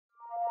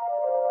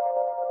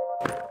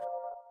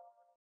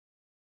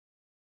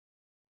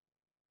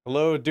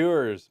Hello,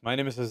 doers. My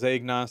name is Jose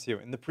Ignacio.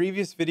 In the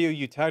previous video,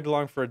 you tagged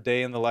along for a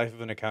day in the life of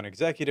an account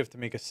executive to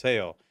make a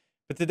sale.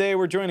 But today,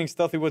 we're joining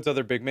Stealthywood's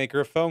other big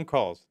maker of phone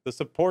calls, the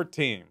support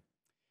team.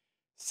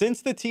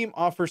 Since the team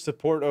offers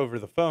support over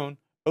the phone,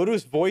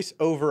 Odoo's Voice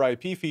over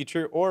IP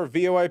feature, or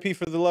VoIP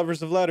for the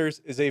lovers of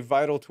letters, is a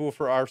vital tool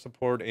for our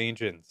support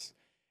agents.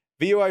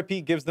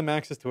 VoIP gives them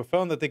access to a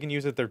phone that they can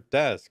use at their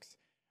desks.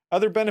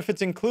 Other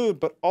benefits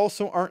include, but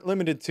also aren't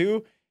limited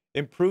to,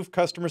 improved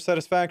customer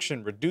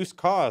satisfaction, reduced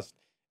cost,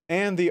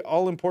 and the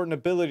all-important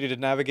ability to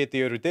navigate the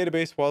Odoo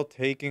database while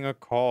taking a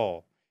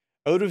call.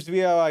 Odoo's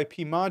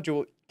VoIP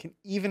module can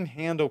even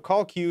handle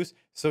call queues,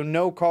 so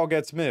no call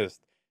gets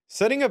missed.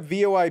 Setting up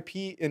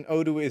VoIP in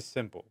Odoo is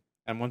simple,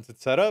 and once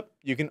it's set up,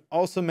 you can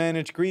also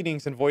manage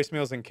greetings and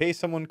voicemails in case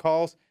someone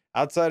calls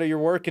outside of your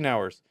working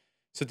hours.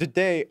 So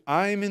today,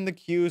 I'm in the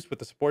queues with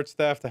the support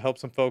staff to help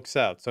some folks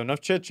out. So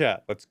enough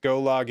chit-chat, let's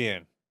go log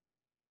in.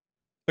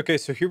 Okay,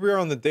 so here we are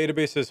on the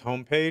database's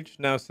homepage.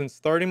 Now, since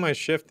starting my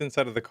shift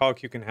inside of the call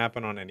queue can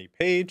happen on any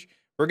page,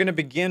 we're going to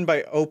begin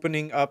by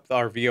opening up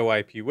our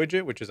VoIP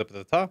widget, which is up at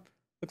the top.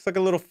 Looks like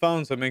a little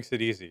phone, so it makes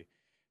it easy.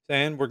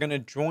 And we're going to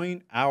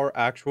join our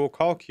actual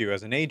call queue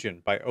as an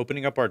agent by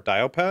opening up our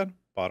dial pad,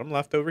 bottom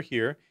left over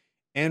here,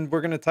 and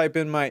we're going to type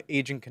in my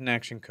agent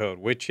connection code,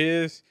 which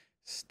is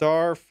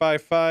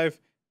 *55,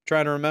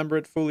 trying to remember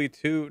it fully,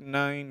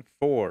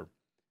 294.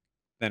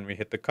 Then we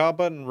hit the call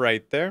button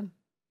right there.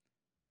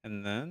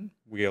 And then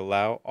we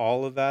allow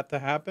all of that to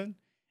happen.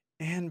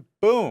 And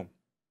boom!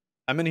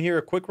 I'm going to hear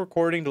a quick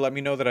recording to let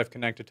me know that I've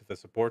connected to the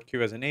support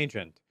queue as an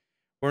agent.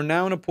 We're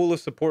now in a pool of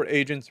support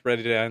agents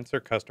ready to answer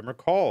customer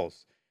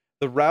calls.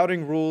 The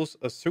routing rules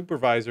a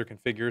supervisor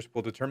configures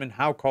will determine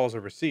how calls are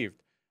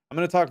received. I'm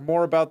going to talk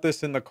more about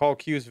this in the call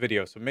queues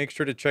video, so make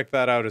sure to check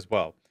that out as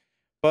well.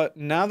 But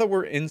now that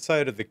we're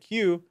inside of the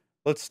queue,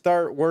 let's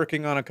start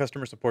working on a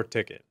customer support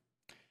ticket.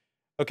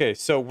 Okay,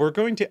 so we're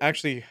going to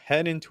actually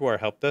head into our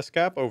help desk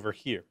app over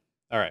here.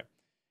 All right.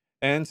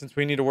 And since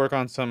we need to work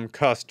on some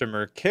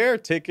customer care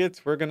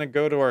tickets, we're going to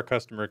go to our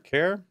customer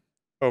care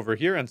over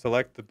here and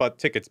select the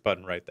tickets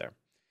button right there.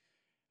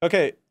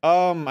 Okay,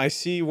 I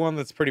see one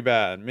that's pretty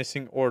bad.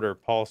 Missing order,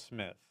 Paul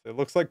Smith. It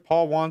looks like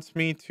Paul wants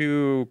me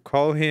to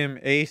call him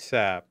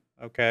ASAP.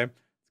 Okay,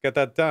 let's get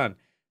that done.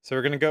 So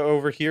we're going to go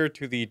over here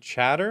to the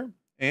chatter,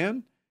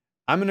 and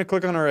I'm going to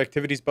click on our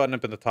activities button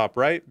up in the top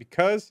right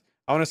because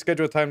I want to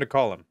schedule a time to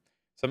call him.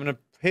 So I'm going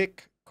to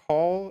pick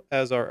call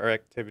as our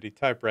activity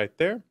type right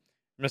there. I'm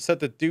going to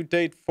set the due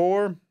date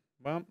for,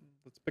 well,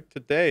 let's pick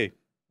today.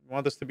 I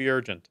want this to be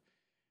urgent.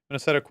 I'm going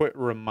to set a quick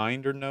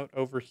reminder note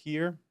over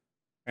here.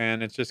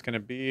 And it's just going to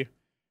be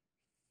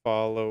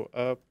follow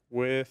up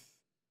with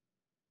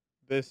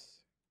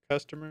this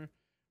customer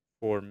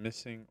for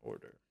missing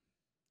order.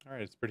 All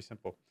right, it's pretty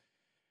simple.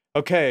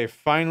 Okay,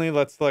 finally,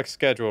 let's select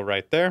schedule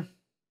right there.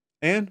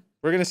 And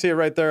we're going to see it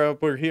right there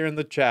over here in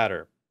the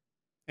chatter.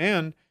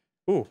 And,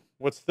 ooh,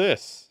 what's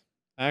this?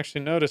 I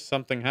actually noticed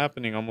something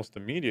happening almost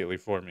immediately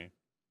for me.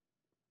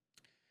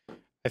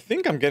 I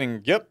think I'm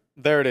getting, yep,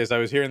 there it is. I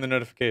was hearing the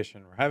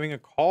notification. We're having a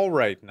call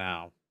right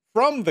now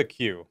from the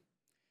queue.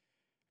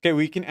 Okay,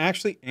 we can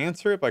actually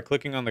answer it by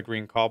clicking on the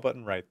green call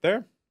button right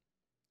there.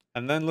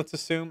 And then let's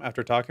assume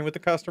after talking with the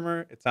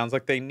customer, it sounds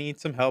like they need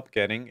some help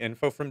getting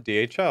info from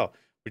DHL,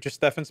 which is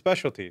Stefan's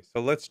specialty. So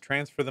let's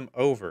transfer them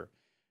over.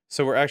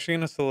 So we're actually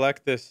going to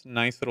select this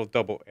nice little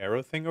double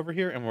arrow thing over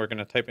here, and we're going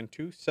to type in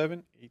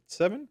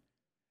 2787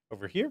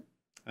 over here,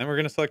 and we're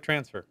going to select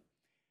transfer.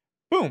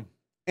 Boom.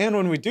 And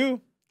when we do,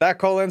 that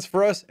call ends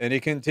for us, and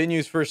it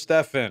continues for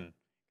Stefan,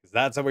 because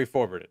that's how we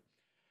forward it.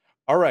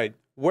 All right,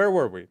 where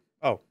were we?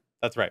 Oh,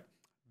 that's right.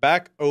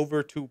 Back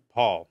over to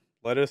Paul.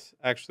 Let us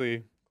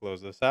actually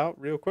close this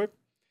out real quick.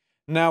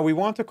 Now, we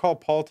want to call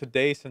Paul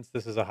today since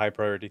this is a high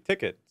priority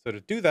ticket. So to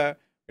do that,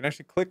 we can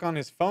actually click on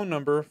his phone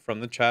number from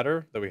the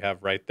chatter that we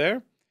have right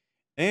there.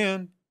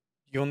 And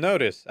you'll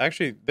notice,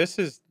 actually, this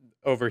is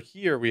over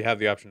here, we have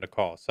the option to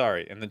call.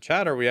 Sorry. In the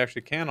chatter, we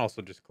actually can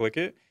also just click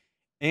it.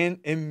 And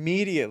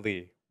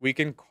immediately, we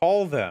can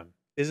call them.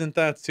 Isn't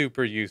that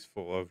super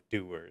useful of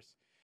doers?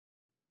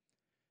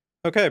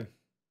 Okay.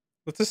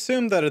 Let's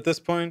assume that at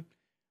this point,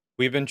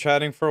 we've been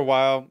chatting for a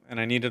while and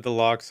I needed to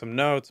log some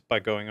notes by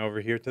going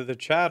over here to the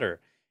chatter.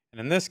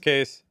 And in this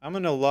case, I'm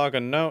going to log a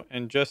note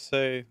and just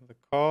say the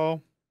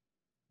call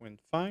went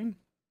fine.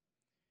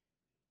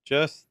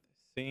 Just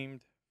seemed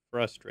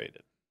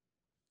frustrated.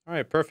 All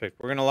right, perfect.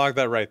 We're going to log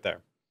that right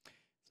there.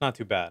 It's not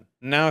too bad.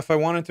 Now, if I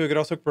wanted to, I could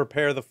also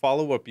prepare the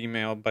follow-up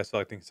email by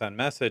selecting send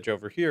message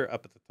over here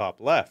up at the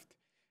top left.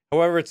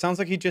 However, it sounds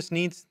like he just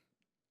needs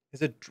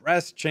his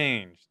address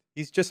changed.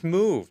 He's just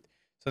moved.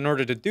 So in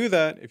order to do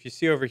that, if you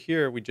see over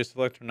here, we just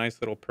select a nice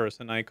little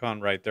person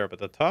icon right there up at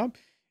the top,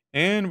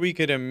 and we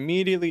could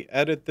immediately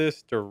edit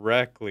this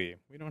directly.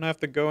 We don't have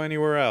to go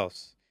anywhere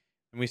else.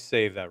 And we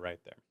save that right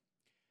there.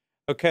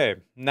 Okay,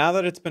 now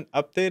that it's been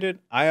updated,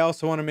 I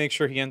also want to make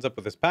sure he ends up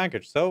with his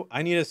package. So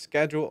I need to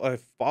schedule a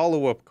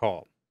follow-up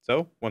call.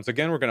 So once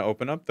again, we're going to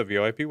open up the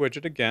VoIP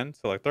widget again,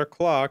 select our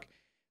clock.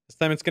 This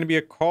time it's going to be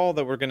a call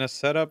that we're going to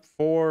set up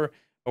for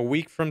a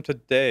week from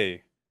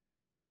today.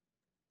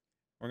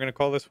 We're going to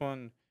call this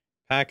one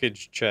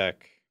package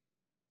check.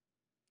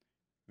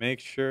 Make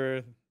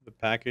sure the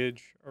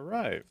package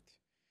arrived.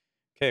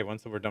 Okay,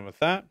 once we're done with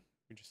that,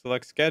 we just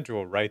select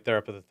schedule right there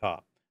up at the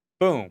top.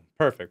 Boom,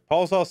 perfect.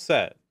 Paul's all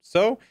set.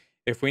 So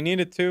if we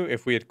needed to,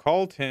 if we had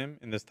called him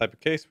in this type of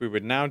case, we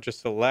would now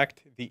just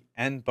select the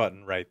end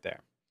button right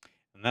there.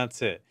 And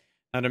that's it.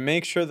 Now to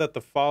make sure that the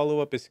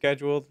follow-up is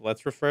scheduled,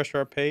 let's refresh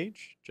our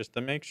page just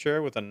to make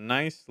sure with a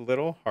nice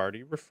little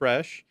hearty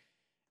refresh.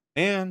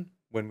 And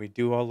when we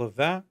do all of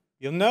that,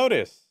 you'll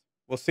notice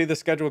we'll see the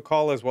scheduled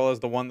call as well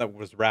as the one that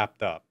was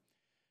wrapped up.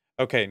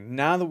 Okay,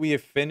 now that we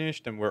have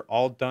finished and we're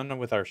all done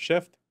with our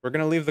shift, we're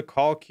going to leave the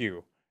call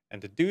queue.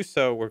 And to do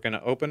so, we're going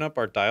to open up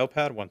our dial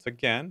pad once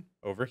again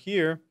over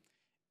here,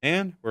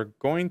 and we're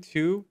going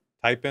to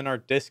type in our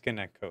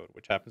disconnect code,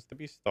 which happens to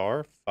be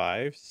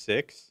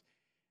 *56.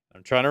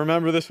 I'm trying to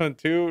remember this one,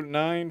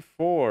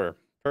 294.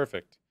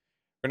 Perfect.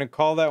 We're going to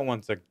call that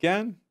once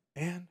again,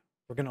 and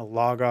we're going to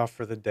log off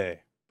for the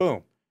day.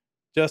 Boom.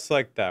 Just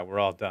like that, we're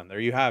all done. There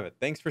you have it.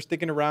 Thanks for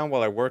sticking around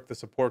while I work the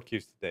support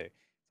queues today.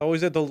 It's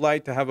always a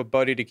delight to have a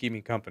buddy to keep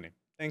me company.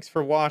 Thanks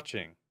for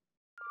watching.